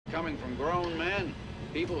Coming from grown men,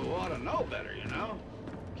 people who ought to know better, you know?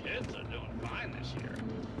 Kids are doing fine this year.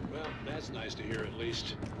 Well, that's nice to hear at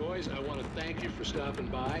least. Boys, I want to thank you for stopping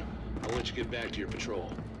by. I'll let you get back to your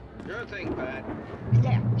patrol. Sure thing, Pat.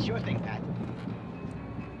 Yeah, sure thing, Pat.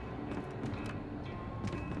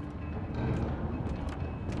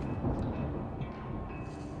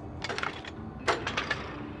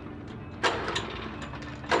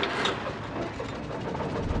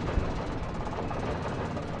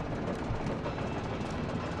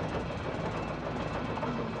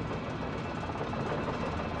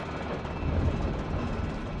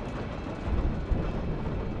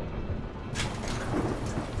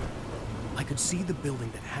 I could see the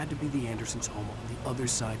building that had to be the Andersons' home on the other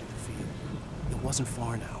side of the field. It wasn't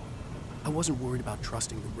far now. I wasn't worried about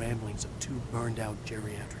trusting the ramblings of two burned-out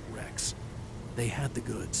geriatric wrecks. They had the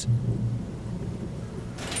goods.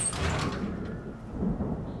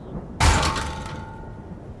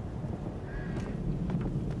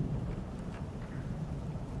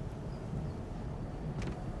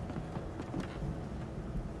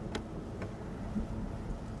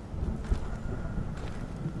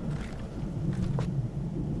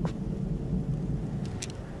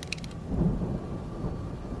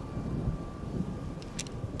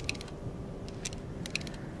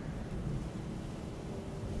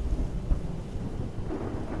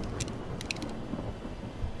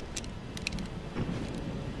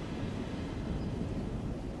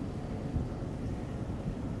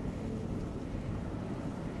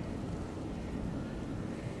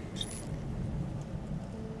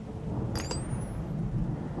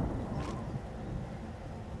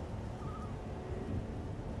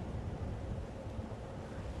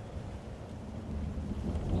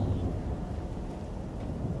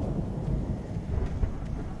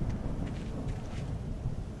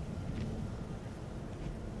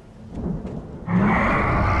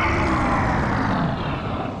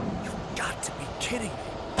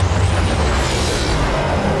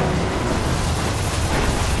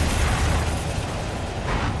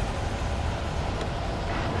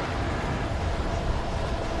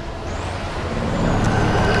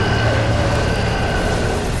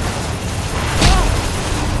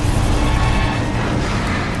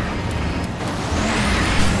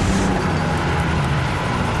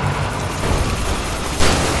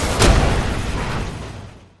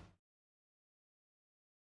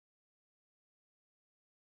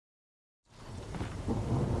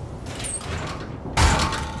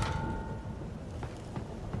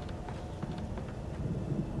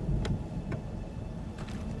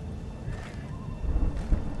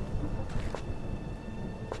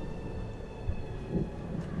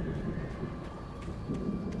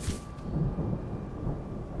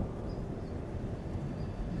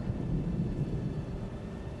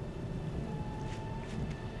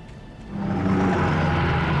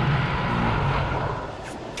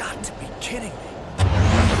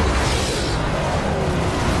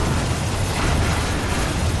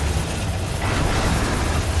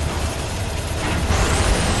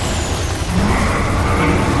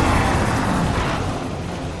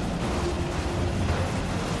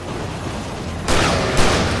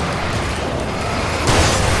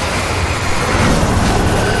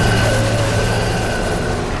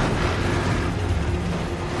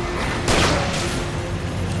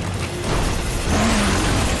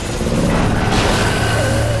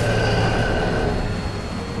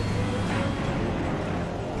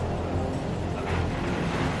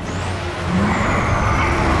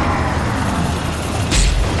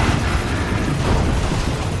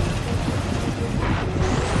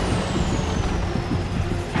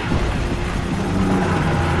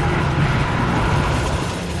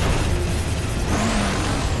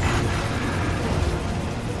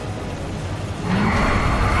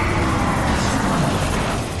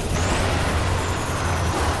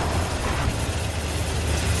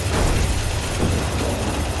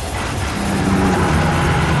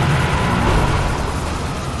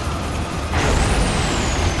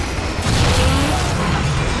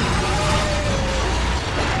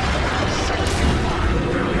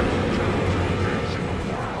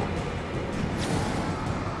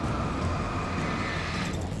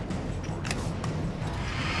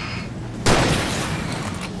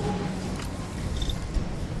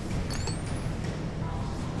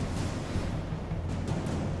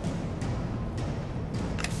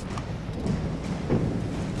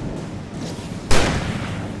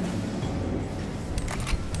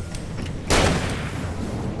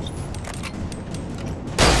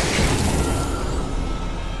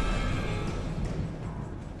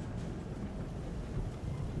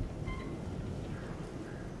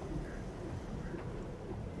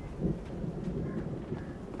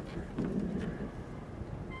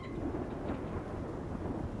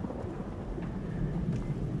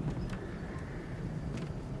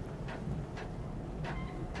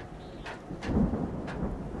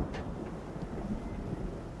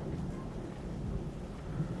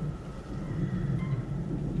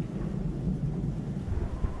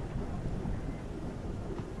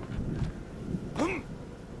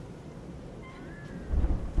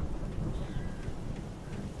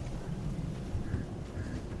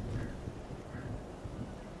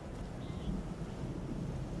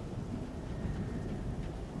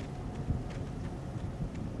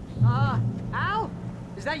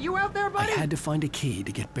 Is that you out there, I buddy? had to find a key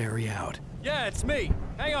to get Barry out. Yeah, it's me.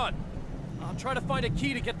 Hang on. I'll try to find a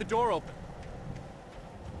key to get the door open.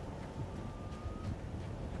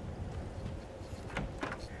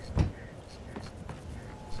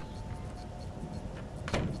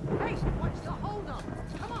 Hey, what's the holdup?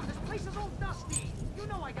 Come on, this place is all dusty. You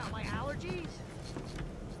know I got my allergies.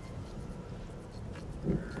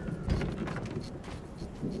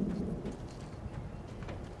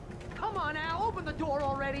 Come on, Al, open the door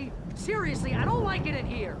already. Seriously, I don't like it in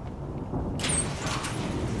here.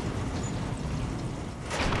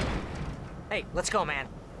 Hey, let's go, man.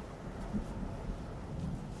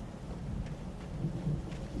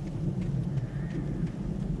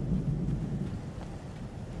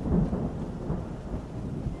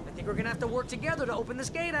 I think we're gonna have to work together to open this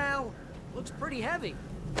gate, Al. Looks pretty heavy.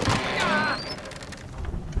 Ah!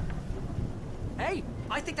 Hey,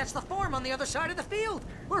 I think that's the farm on the other side of the field.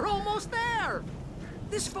 We're almost there.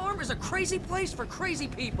 This farm is a crazy place for crazy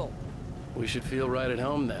people. We should feel right at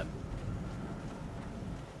home then.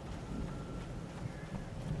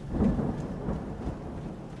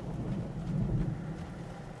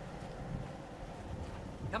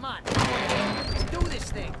 Come on, let's do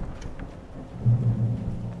this thing.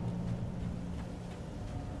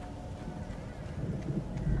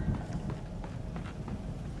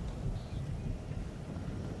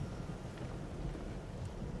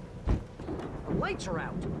 The lights are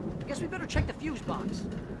out. Guess we better check the fuse box.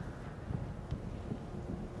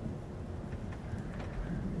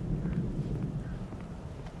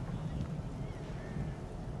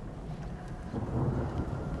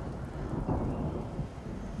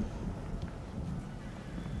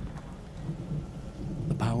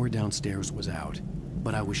 The power downstairs was out,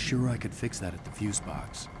 but I was sure I could fix that at the fuse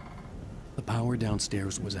box. The power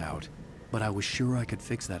downstairs was out, but I was sure I could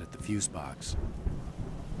fix that at the fuse box.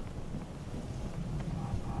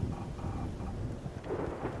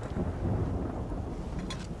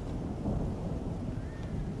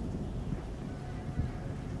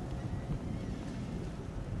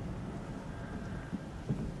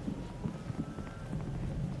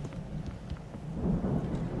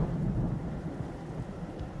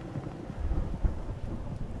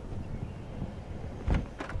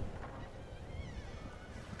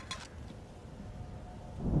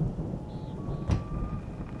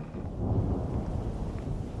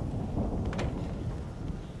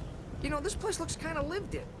 You know, this place looks kind of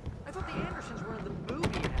lived in. I thought the Andersons were in the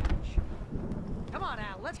movie hatch. Come on,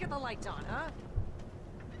 Al, let's get the lights on, huh?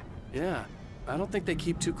 Yeah, I don't think they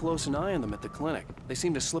keep too close an eye on them at the clinic. They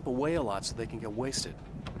seem to slip away a lot so they can get wasted.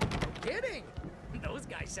 Kidding! Those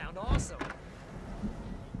guys sound awesome.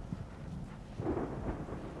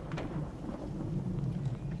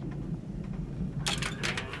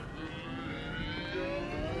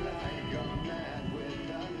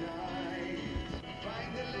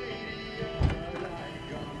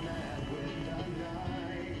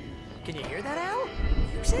 Can you hear that, Al?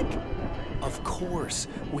 Music? Of course.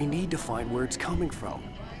 We need to find where it's coming from.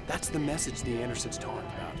 That's the message the Andersons talked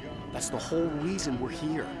about. That's the whole reason we're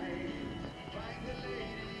here.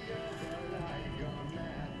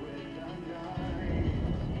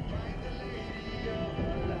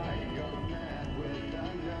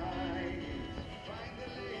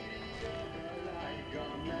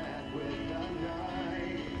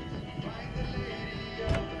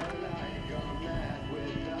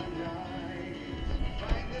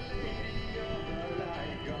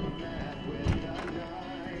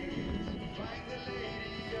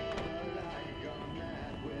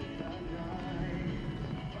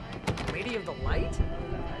 Lady of the Light?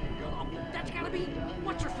 Oh, that's gotta be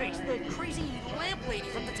what's-her-face, the crazy lamp lady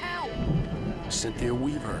from the town. Cynthia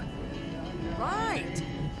Weaver. Right.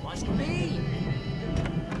 Must be.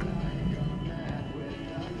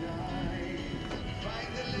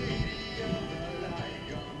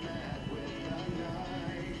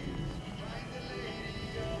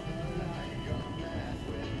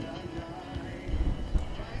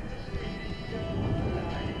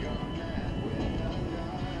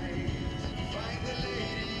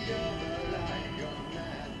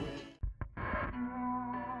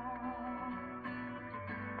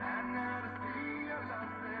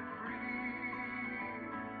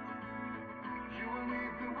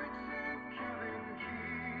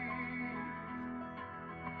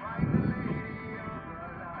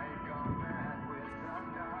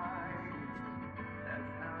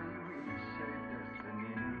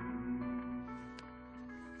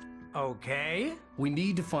 Okay. We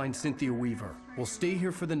need to find Cynthia Weaver. We'll stay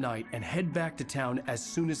here for the night and head back to town as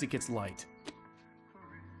soon as it gets light.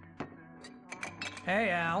 Hey,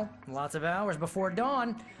 Al. Lots of hours before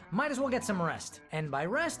dawn. Might as well get some rest. And by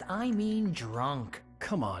rest, I mean drunk.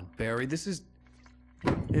 Come on, Barry, this is...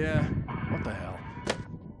 Yeah, what the hell?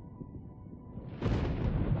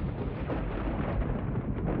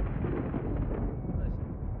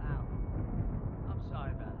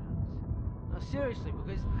 Seriously,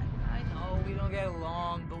 because I know we don't get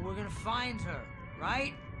along, but we're gonna find her,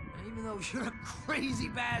 right? And even though you're a crazy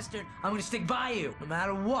bastard, I'm gonna stick by you, no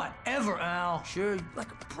matter what, ever, Al. Sure, you're like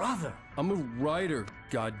a brother. I'm a writer,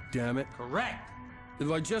 goddammit. Correct. If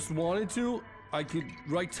I just wanted to, I could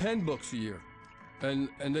write 10 books a year. And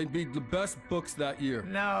they'd be the best books that year.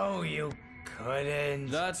 No, you couldn't.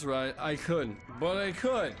 That's right, I couldn't. But I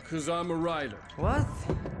could, because I'm a writer. What?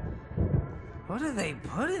 What do they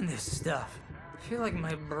put in this stuff? I feel like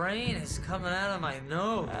my brain is coming out of my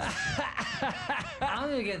nose. I'm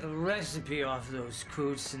gonna get the recipe off those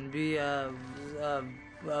coots and be a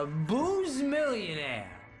booze millionaire.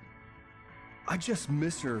 I just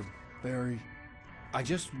miss her, Barry. I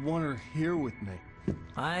just want her here with me.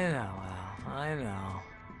 I know, Al. I know.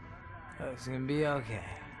 It's gonna be okay.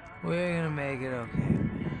 We're gonna make it okay.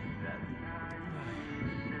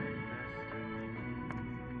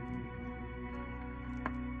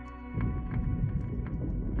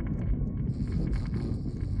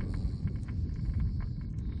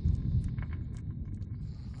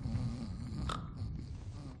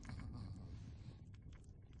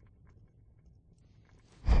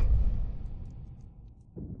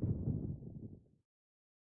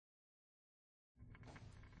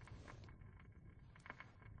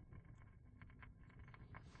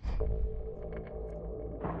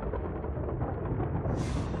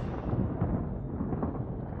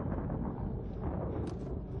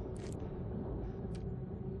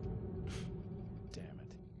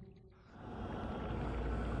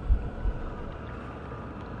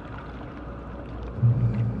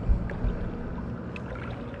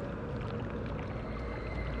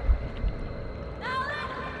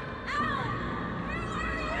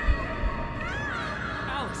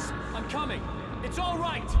 Coming! It's all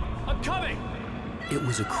right! I'm coming! It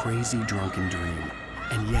was a crazy, drunken dream.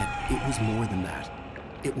 And yet, it was more than that.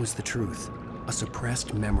 It was the truth. A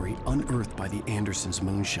suppressed memory unearthed by the Andersons'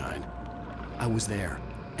 moonshine. I was there,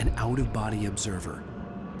 an out-of-body observer.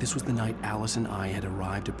 This was the night Alice and I had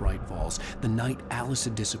arrived at Bright Falls, the night Alice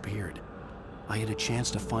had disappeared. I had a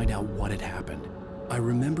chance to find out what had happened. I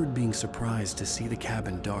remembered being surprised to see the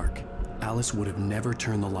cabin dark. Alice would have never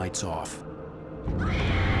turned the lights off.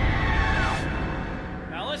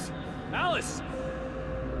 Alice? Alice!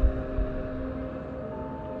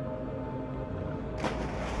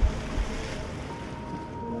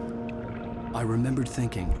 I remembered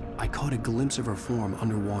thinking I caught a glimpse of her form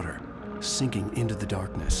underwater, sinking into the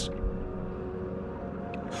darkness.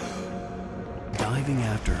 Diving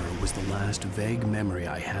after her was the last vague memory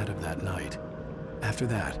I had of that night. After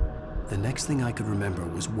that, the next thing I could remember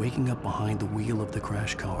was waking up behind the wheel of the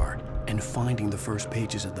crashed car and finding the first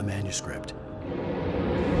pages of the manuscript.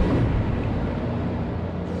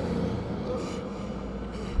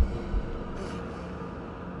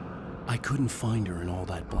 I couldn't find her in all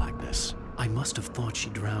that blackness. I must have thought she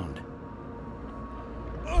drowned.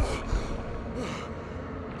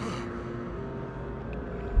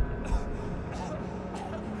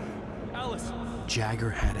 Alice! Jagger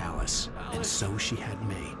had Alice, and so she had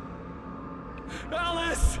me.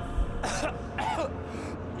 Alice!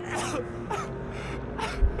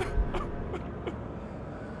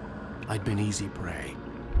 I'd been easy prey.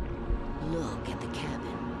 Look at the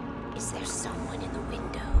cabin. Is there someone in the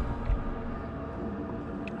window?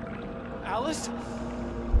 Alice?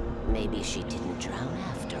 Maybe she didn't drown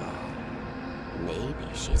after all. Maybe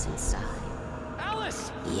she's inside.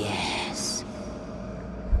 Alice! Yes.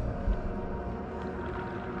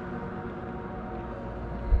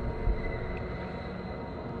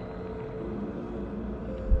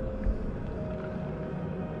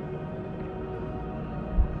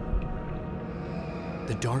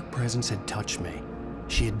 The dark presence had touched me.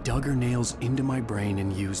 She had dug her nails into my brain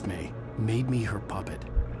and used me, made me her puppet.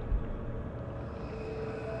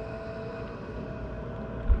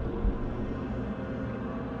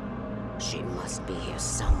 She must be here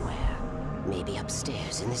somewhere. Maybe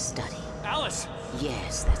upstairs in the study. Alice!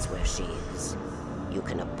 Yes, that's where she is. You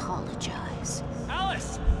can apologize.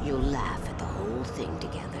 Alice! You'll laugh at the whole thing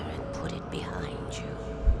together and put it behind you.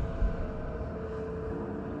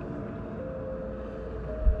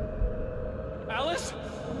 Alice?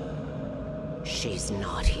 She's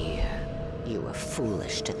not here. You were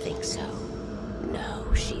foolish to think so.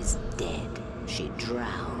 No, she's dead. She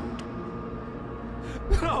drowned.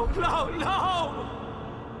 No, no, no!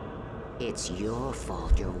 It's your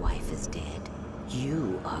fault your wife is dead.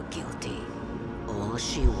 You are guilty. All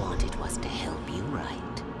she wanted was to help you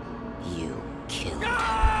right. You killed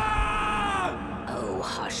her. Oh,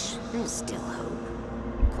 hush. There's still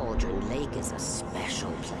hope. Cauldron Lake is a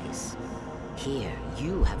special place. Here,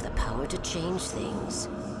 you have the power to change things.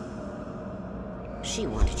 She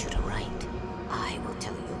wanted you to write. I will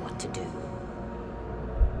tell you what to do.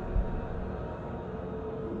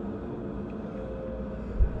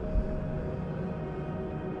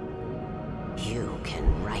 You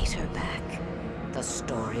can write her back. The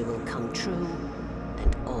story will come true,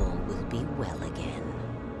 and all will be well again.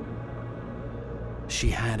 She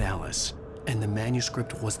had Alice, and the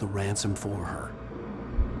manuscript was the ransom for her.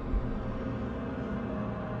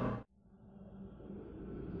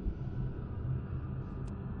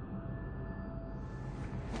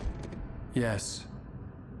 Yes.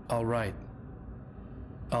 All right.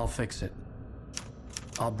 I'll fix it.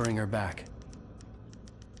 I'll bring her back.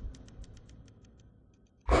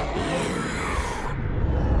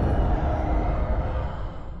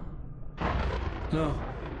 No.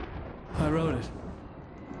 I wrote it.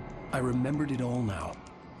 I remembered it all now.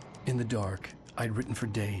 In the dark, I'd written for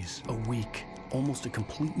days, a week, almost a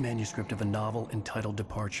complete manuscript of a novel entitled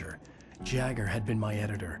Departure. Jagger had been my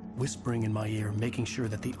editor, whispering in my ear, making sure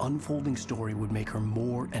that the unfolding story would make her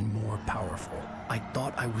more and more powerful. I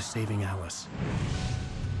thought I was saving Alice.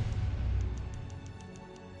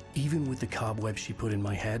 Even with the cobwebs she put in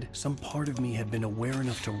my head, some part of me had been aware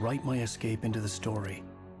enough to write my escape into the story,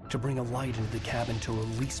 to bring a light into the cabin to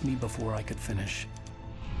release me before I could finish,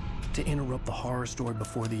 to interrupt the horror story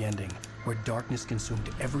before the ending, where darkness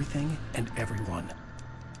consumed everything and everyone.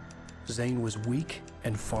 Zane was weak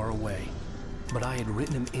and far away, but I had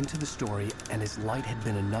written him into the story, and his light had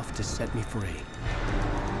been enough to set me free.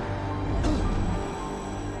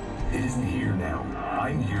 It isn't here now.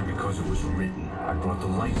 I'm here because it was written. I brought the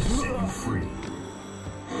light to set you free.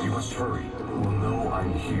 You must hurry. It will know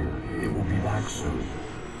I'm here. It will be back soon.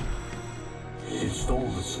 It stole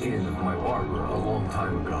the skin of my barber a long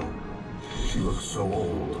time ago. She looks so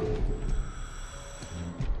old.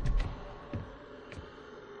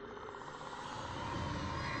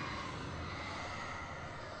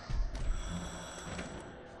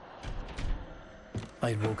 I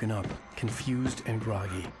had woken up, confused and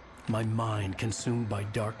groggy, my mind consumed by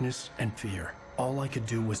darkness and fear. All I could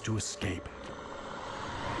do was to escape.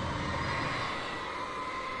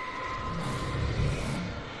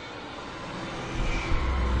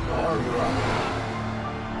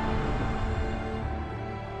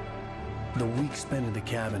 The week spent in the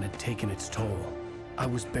cabin had taken its toll. I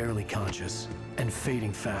was barely conscious, and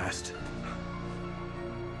fading fast.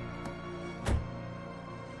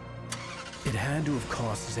 It had to have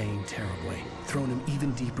cost Zane terribly, thrown him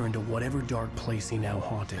even deeper into whatever dark place he now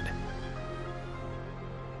haunted.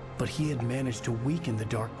 But he had managed to weaken the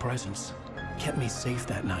dark presence, kept me safe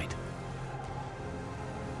that night.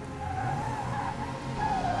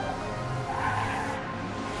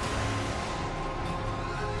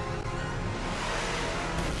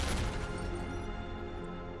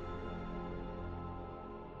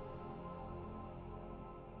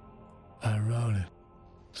 I wrote it.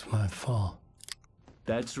 It's my fault.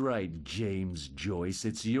 That's right, James Joyce.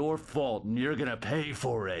 It's your fault, and you're gonna pay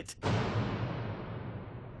for it.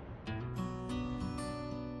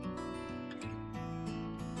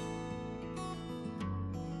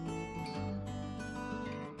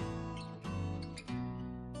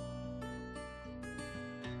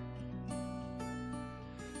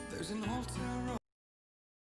 There's an old town road.